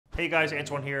Hey guys,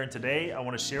 Antoine here, and today I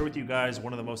want to share with you guys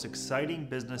one of the most exciting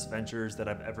business ventures that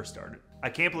I've ever started. I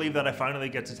can't believe that I finally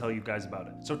get to tell you guys about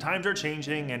it. So times are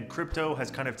changing and crypto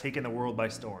has kind of taken the world by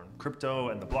storm. Crypto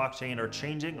and the blockchain are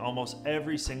changing almost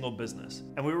every single business.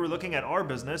 And we were looking at our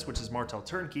business, which is Martel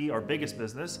Turnkey, our biggest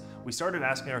business. We started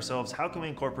asking ourselves, how can we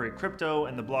incorporate crypto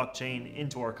and the blockchain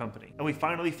into our company? And we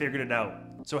finally figured it out.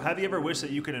 So have you ever wished that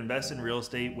you could invest in real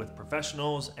estate with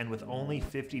professionals and with only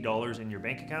 $50 in your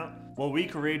bank account? Well, we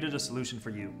created a solution for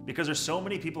you because there's so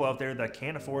many people out there that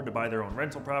can't afford to buy their own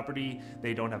rental property,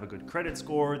 they don't have a good credit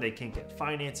score, they can't get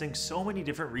financing, so many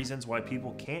different reasons why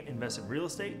people can't invest in real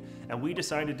estate. And we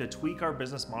decided to tweak our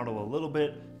business model a little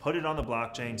bit, put it on the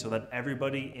blockchain so that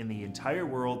everybody in the entire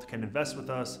world can invest with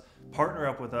us, partner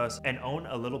up with us, and own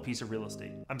a little piece of real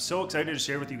estate. I'm so excited to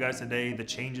share with you guys today the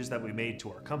changes that we made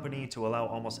to our company to allow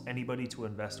almost anybody to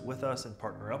invest with us and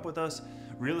partner up with us.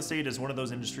 Real estate is one of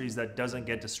those industries that doesn't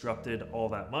get disrupted all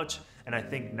that much. And I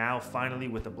think now finally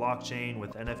with the blockchain,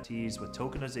 with NFTs, with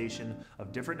tokenization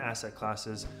of different asset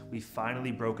classes, we've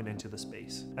finally broken into the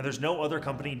space. And there's no other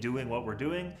company doing what we're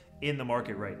doing in the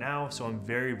market right now. So I'm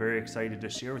very, very excited to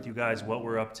share with you guys what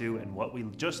we're up to and what we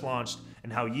just launched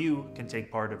and how you can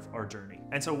take part of our journey.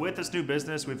 And so with this new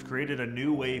business, we've created a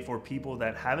new way for people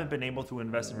that haven't been able to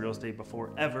invest in real estate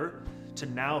before ever to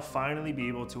now finally be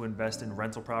able to invest in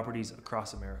rental properties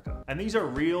across America. And these are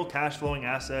real cash flowing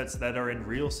assets that are in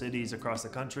real cities across the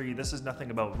country. This is nothing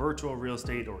about virtual real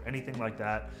estate or anything like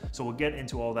that. So we'll get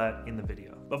into all that in the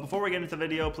video. But before we get into the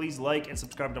video, please like and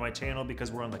subscribe to my channel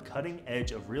because we're on the cutting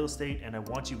edge of real estate and I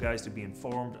want you guys to be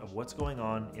informed of what's going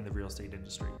on in the real estate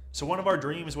industry. So one of our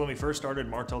dreams when we first started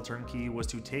Martel Turnkey was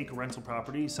to take rental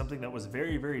properties, something that was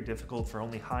very, very difficult for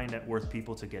only high net worth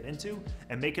people to get into,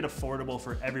 and make it affordable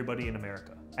for everybody in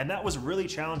America. And that was really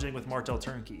challenging with Martel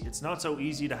Turnkey. It's not so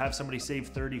easy to have somebody save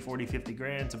 30, 40, 50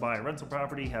 grand to buy a rental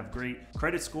property, have great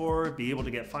credit score, be able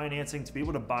to get financing to be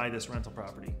able to buy this rental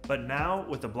property. But now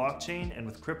with the blockchain and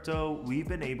with crypto, we've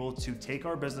been able to take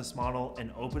our business model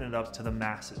and open it up to the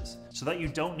masses so that you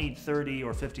don't need 30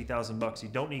 or 50,000 bucks. You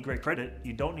don't need great credit.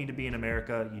 You don't need to be in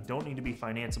America. You don't need to be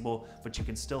financeable, but you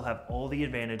can still have all the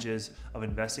advantages of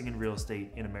investing in real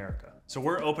estate in America. So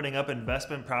we're opening up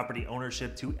investment property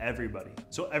ownership to everybody.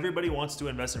 So everybody wants to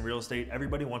invest in real estate.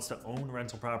 Everybody wants to own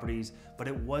rental properties, but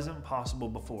it wasn't possible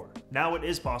before. Now it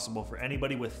is possible for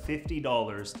anybody with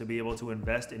 $50 to be able to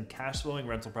invest in cash flowing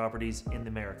rental properties in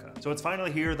America. So it's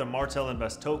finally here, the Martel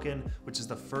Invest token, which is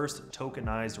the first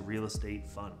tokenized real estate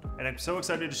fund. And I'm so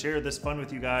excited to share this fund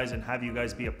with you guys and have you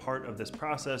guys be a part of this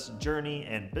process, journey,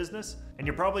 and business. And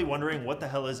you're probably wondering, what the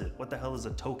hell is it? What the hell is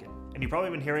a token? And you've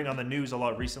probably been hearing on the news a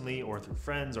lot recently or through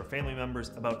friends or family members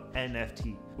about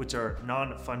NFT, which are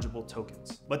non-fungible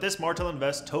tokens. But this Martel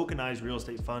Invest tokenized real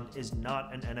estate fund is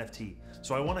not an NFT.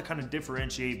 So I want to kind of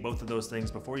differentiate both of those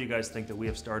things before you guys think that we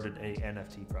have started a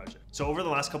NFT project. So over the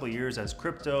last couple of years, as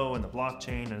crypto and the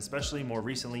blockchain, and especially more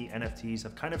recently NFTs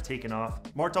have kind of taken off,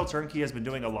 Martel Turnkey has been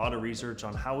doing a lot of research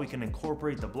on how we can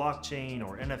incorporate the blockchain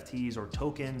or NFTs or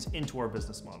tokens into our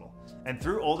business model. And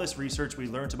through all this research, we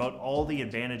learned about all the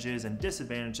advantages and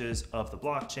disadvantages of the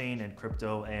blockchain and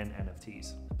crypto and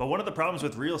NFTs. But one of the problems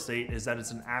with real estate is that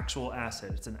it's an actual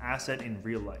asset. It's an asset in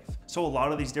real life. So a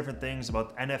lot of these different things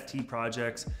about NFT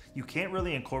projects, you can't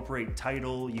really incorporate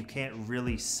title, you can't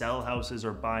really sell houses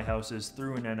or buy houses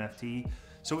through an NFT.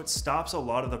 So it stops a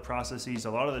lot of the processes,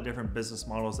 a lot of the different business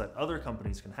models that other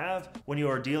companies can have when you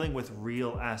are dealing with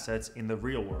real assets in the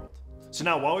real world. So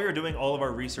now while we were doing all of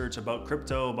our research about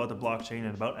crypto, about the blockchain,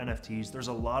 and about NFTs, there's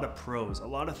a lot of pros, a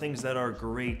lot of things that are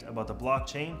great about the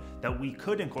blockchain that we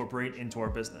could incorporate into our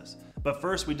business. But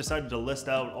first, we decided to list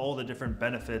out all the different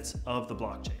benefits of the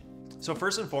blockchain. So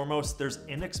first and foremost, there's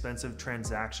inexpensive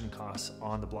transaction costs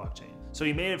on the blockchain. So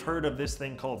you may have heard of this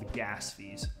thing called gas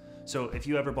fees. So if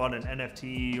you ever bought an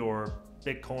NFT or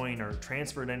Bitcoin or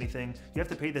transferred anything, you have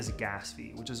to pay this gas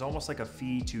fee, which is almost like a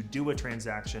fee to do a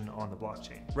transaction on the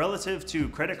blockchain. Relative to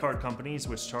credit card companies,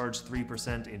 which charge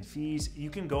 3% in fees, you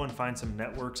can go and find some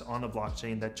networks on the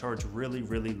blockchain that charge really,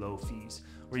 really low fees,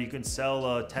 where you can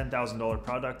sell a $10,000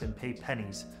 product and pay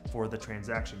pennies for the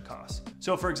transaction costs.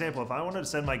 So for example, if I wanted to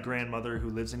send my grandmother who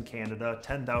lives in Canada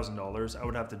 $10,000, I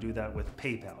would have to do that with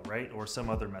PayPal, right? Or some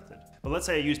other method. But let's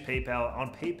say I use PayPal.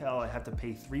 On PayPal, I have to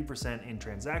pay 3% in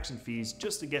transaction fees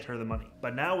just to get her the money.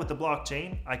 But now with the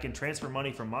blockchain, I can transfer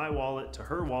money from my wallet to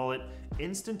her wallet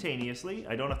instantaneously.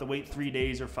 I don't have to wait 3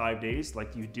 days or 5 days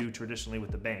like you do traditionally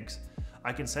with the banks.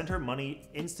 I can send her money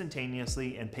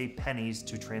instantaneously and pay pennies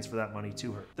to transfer that money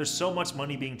to her. There's so much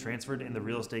money being transferred in the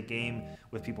real estate game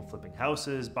with people flipping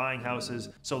houses, buying houses,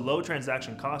 so low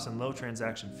transaction costs and low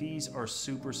transaction fees are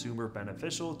super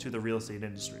beneficial to the real estate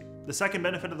industry. The second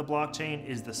benefit of the blockchain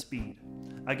is the speed.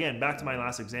 Again, back to my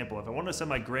last example, if I want to send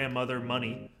my grandmother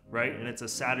money, right, and it's a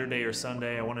Saturday or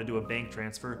Sunday, I want to do a bank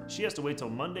transfer, she has to wait till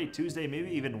Monday, Tuesday,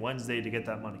 maybe even Wednesday to get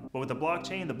that money. But with the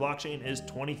blockchain is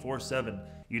 24/7.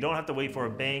 You don't have to wait for a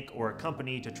bank or a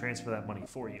company to transfer that money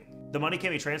for you. The money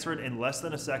can be transferred in less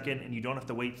than a second, and you don't have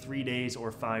to wait 3 days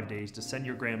or 5 days to send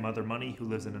your grandmother money who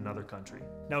lives in another country.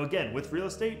 Now again, with real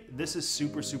estate, this is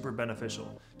super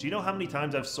beneficial. Do you know how many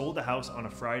times I've sold a house on a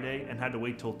Friday and had to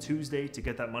wait till Tuesday to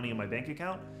get that money in my bank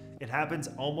account? It happens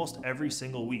almost every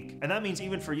single week. And that means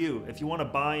even for you, if you want to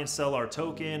buy and sell our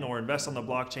token or invest on the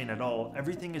blockchain at all,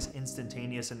 everything is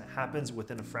instantaneous and it happens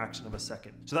within a fraction of a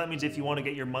second. So that means if you want to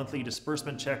get your monthly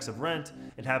disbursement checks of rent,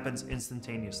 it happens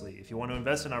instantaneously. If you want to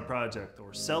invest in our project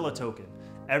or sell a token,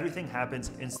 everything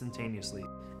happens instantaneously.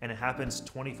 And it happens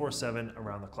 24/7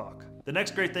 around the clock. The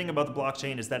next great thing about the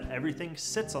blockchain is that everything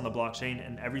sits on the blockchain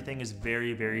and everything is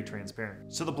very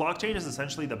transparent. So the blockchain is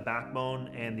essentially the backbone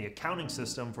and the accounting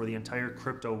system for the entire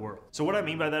crypto world. So what I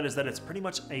mean by that is that it's pretty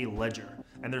much a ledger,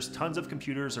 and there's tons of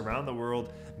computers around the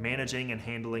world managing and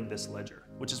handling this ledger,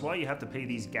 which is why you have to pay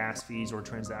these gas fees or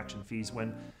transaction fees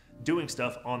when doing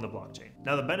stuff on the blockchain.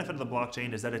 Now the benefit of the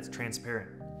blockchain is that it's transparent.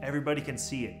 Everybody can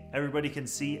see it. Everybody can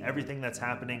see everything that's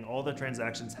happening, all the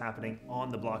transactions happening on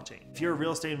the blockchain. If you're a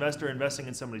real estate investor investing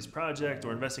in somebody's project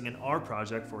or investing in our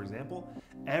project, for example,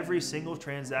 every single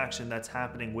transaction that's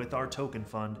happening with our token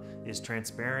fund is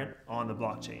transparent on the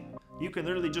blockchain. You can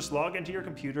literally just log into your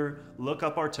computer, look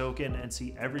up our token, and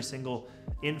see every single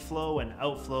inflow and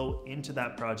outflow into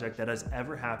that project that has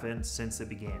ever happened since it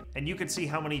began. And you can see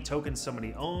how many tokens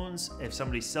somebody owns, if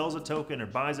somebody sells a token or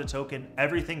buys a token,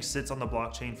 everything sits on the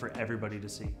blockchain for everybody to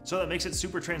see. So that makes it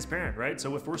super transparent, right?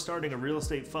 So if we're starting a real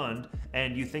estate fund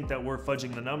and you think that we're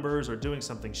fudging the numbers or doing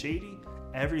something shady,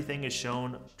 everything is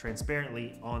shown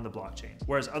transparently on the blockchain.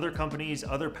 Whereas other companies,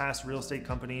 other past real estate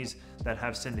companies that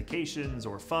have syndications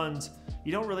or funds,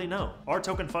 you don't really know. Our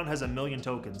token fund has 1 million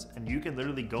tokens, and you can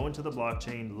literally go into the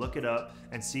blockchain, look it up,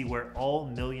 and see where all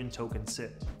 1 million tokens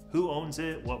sit. Who owns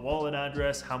it? What wallet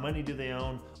address? How many do they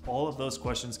own? All of those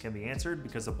questions can be answered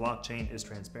because the blockchain is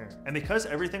transparent. And because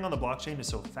everything on the blockchain is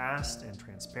so fast and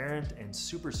transparent and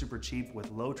super cheap with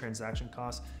low transaction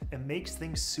costs, it makes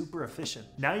things super efficient.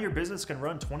 Now your business can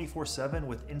run 24/7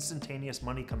 with instantaneous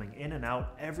money coming in and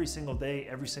out every single day,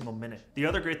 every single minute. The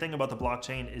other great thing about the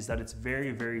blockchain is that it's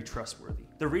very trustworthy.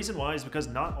 The reason why is because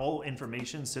not all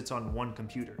information sits on one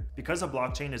computer. Because a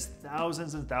blockchain is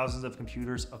thousands and thousands of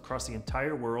computers across the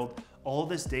entire world, all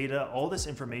this data, all this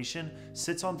information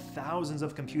sits on thousands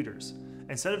of computers.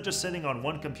 Instead of just sitting on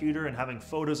one computer and having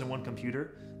photos in one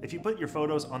computer, if you put your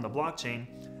photos on the blockchain,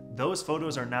 those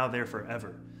photos are now there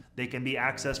forever. They can be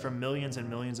accessed from millions and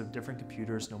millions of different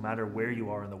computers no matter where you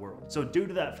are in the world. So due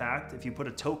to that fact, if you put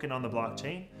a token on the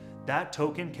blockchain, that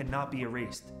token cannot be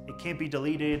erased. It can't be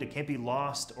deleted, it can't be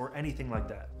lost, or anything like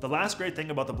that. The last great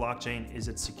thing about the blockchain is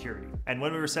its security. And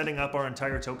when we were setting up our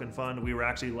entire token fund, we were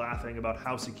actually laughing about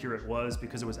how secure it was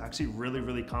because it was actually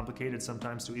really complicated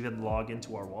sometimes to even log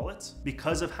into our wallets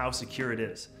because of how secure it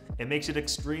is. It makes it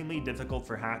extremely difficult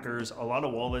for hackers. A lot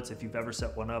of wallets, if you've ever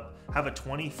set one up, have a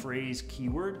 20-phrase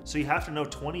keyword. So you have to know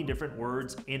 20 different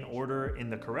words in order, in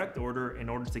the correct order, in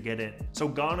order to get in. So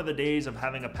gone are the days of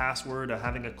having a password, of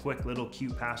having a quick little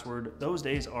cute password. Those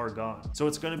days are gone. So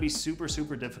it's going to be super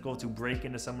difficult to break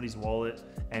into somebody's wallet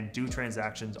and do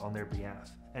transactions on their behalf.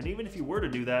 And even if you were to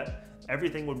do that,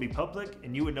 everything would be public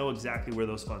and you would know exactly where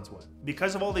those funds went.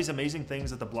 Because of all these amazing things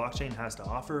that the blockchain has to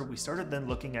offer, we started then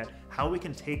looking at how we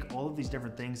can take all of these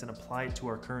different things and apply it to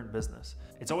our current business.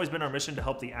 It's always been our mission to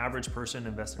help the average person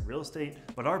invest in real estate,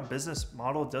 but our business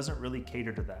model doesn't really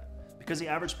cater to that. Because the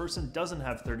average person doesn't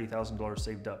have $30,000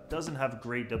 saved up, doesn't have a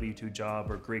great W-2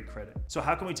 job or great credit. So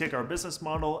how can we take our business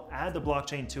model, add the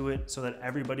blockchain to it so that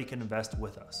everybody can invest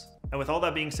with us? And with all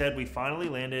that being said, we finally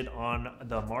landed on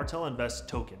the martelinvest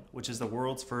token, which is the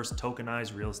world's first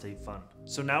tokenized real estate fund.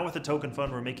 So now with the token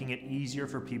fund, we're making it easier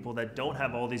for people that don't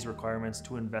have all these requirements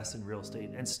to invest in real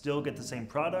estate and still get the same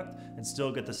product and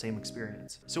still get the same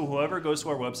experience. So whoever goes to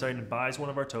our website and buys one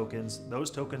of our tokens, those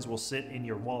tokens will sit in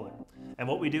your wallet. And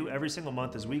what we do every single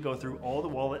month is we go through all the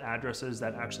wallet addresses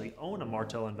that actually own a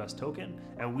martelinvest token,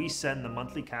 and we send the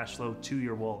monthly cash flow to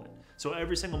your wallet. So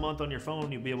every single month on your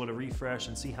phone, you'll be able to refresh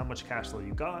and see how much cash flow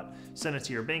you got, send it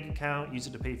to your bank account, use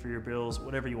it to pay for your bills,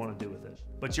 whatever you want to do with it.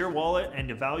 But your wallet and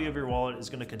the value of your wallet is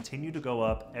going to continue to go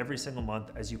up every single month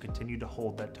as you continue to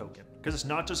hold that token. Because it's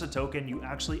not just a token, you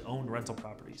actually own rental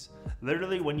properties.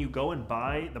 Literally, when you go and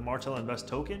buy the Martel Invest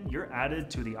token, you're added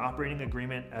to the operating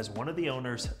agreement as one of the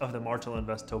owners of the Martel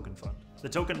Invest token fund. The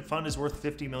token fund is worth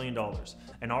 $50 million,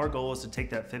 and our goal is to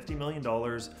take that $50 million,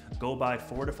 go buy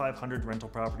 400 to 500 rental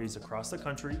properties across the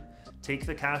country, take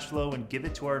the cash flow and give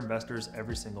it to our investors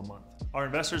every single month. Our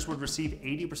investors would receive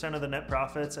 80% of the net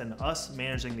profits, and us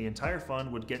managing the entire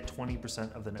fund would get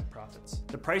 20% of the net profits.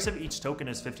 The price of each token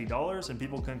is $50, and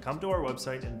people can come to our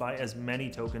website and buy as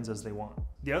many tokens as they want.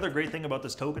 The other great thing about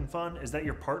this token fund is that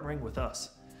you're partnering with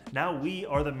us. Now we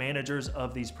are the managers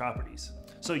of these properties.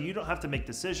 So you don't have to make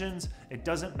decisions. It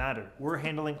doesn't matter. We're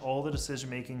handling all the decision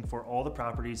making for all the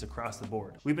properties across the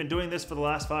board. We've been doing this for the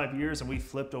last 5 years, and we've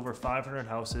flipped over 500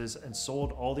 houses and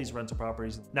sold all these rental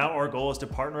properties. Now our goal is to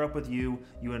partner up with you.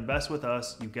 You invest with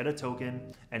us, you get a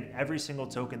token, and every single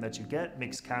token that you get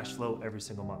makes cash flow every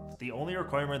single month. The only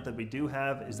requirement that we do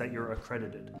have is that you're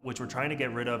accredited, which we're trying to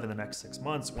get rid of in the next 6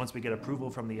 months once we get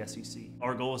approval from the SEC.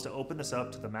 Our goal is to open this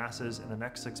up to the masses in the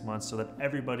next 6 months so that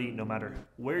everybody, no matter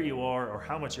where you are or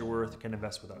how much you're worth, can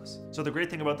invest with us. So the great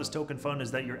thing about this token fund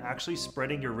is that you're actually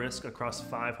spreading your risk across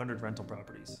 500 rental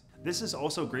properties. This is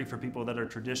also great for people that are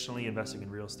traditionally investing in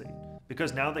real estate,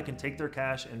 because now they can take their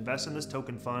cash, invest in this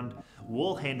token fund.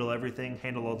 We'll handle everything,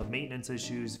 handle all the maintenance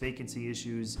issues, vacancy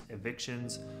issues,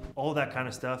 evictions, all that kind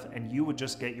of stuff, and you would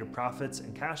just get your profits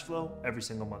and cash flow every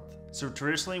single month. So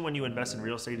traditionally, when you invest in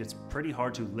real estate, it's pretty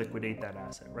hard to liquidate that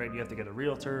asset, right? You have to get a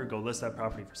realtor, go list that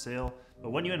property for sale.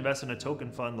 But when you invest in a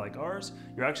token fund like ours,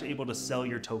 you're actually able to sell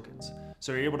your tokens.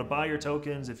 So you're able to buy your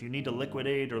tokens. If you need to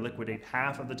liquidate or liquidate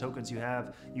half of the tokens you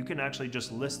have, you can actually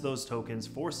just list those tokens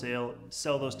for sale,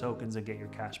 sell those tokens, and get your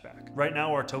cash back. Right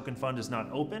now, our token fund is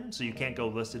not open, so you can't go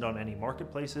list it on any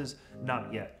marketplaces,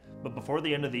 not yet. But before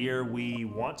the end of the year, we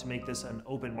want to make this an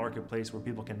open marketplace where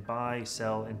people can buy,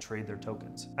 sell, and trade their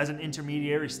tokens. As an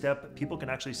intermediary step, people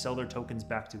can actually sell their tokens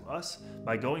back to us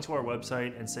by going to our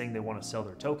website and saying they want to sell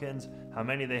their tokens, how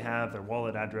many they have, their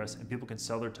wallet address, and people can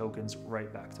sell their tokens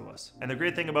right back to us. And the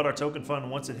great thing about our token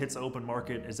fund, once it hits the open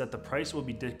market, is that the price will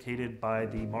be dictated by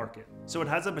the market. So it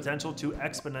has the potential to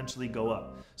exponentially go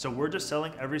up. So we're just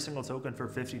selling every single token for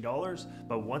 $50,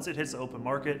 but once it hits the open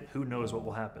market, who knows what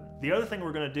will happen. The other thing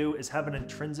we're going to do is have an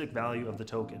intrinsic value of the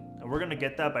token. And we're going to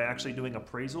get that by actually doing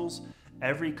appraisals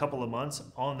every couple of months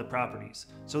on the properties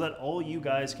so that all you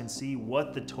guys can see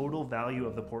what the total value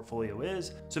of the portfolio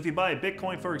is. So if you buy a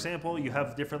Bitcoin, for example, you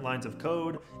have different lines of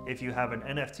code. If you have an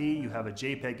NFT, you have a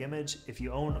JPEG image. If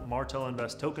you own Martel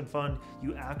Invest Token Fund,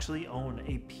 you actually own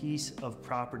a piece of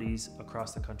properties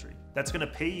across the country. That's going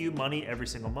to pay you money every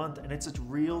single month, and it's a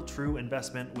real true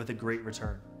investment with a great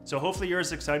return. So hopefully you're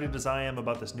as excited as I am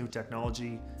about this new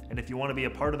technology. And if you want to be a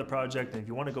part of the project, and if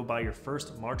you want to go buy your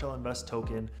first Martel Invest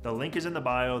token, the link is in the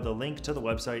bio. The link to the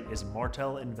website is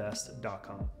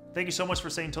martelinvest.com. Thank you so much for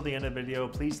staying till the end of the video.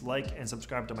 Please like and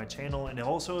subscribe to my channel. And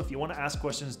also, if you want to ask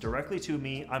questions directly to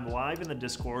me, I'm live in the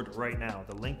Discord right now.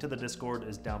 The link to the Discord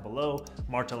is down below.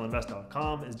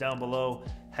 martelinvest.com is down below.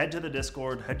 Head to the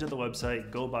Discord, head to the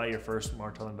website, go buy your first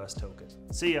Martel Invest token.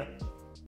 See ya.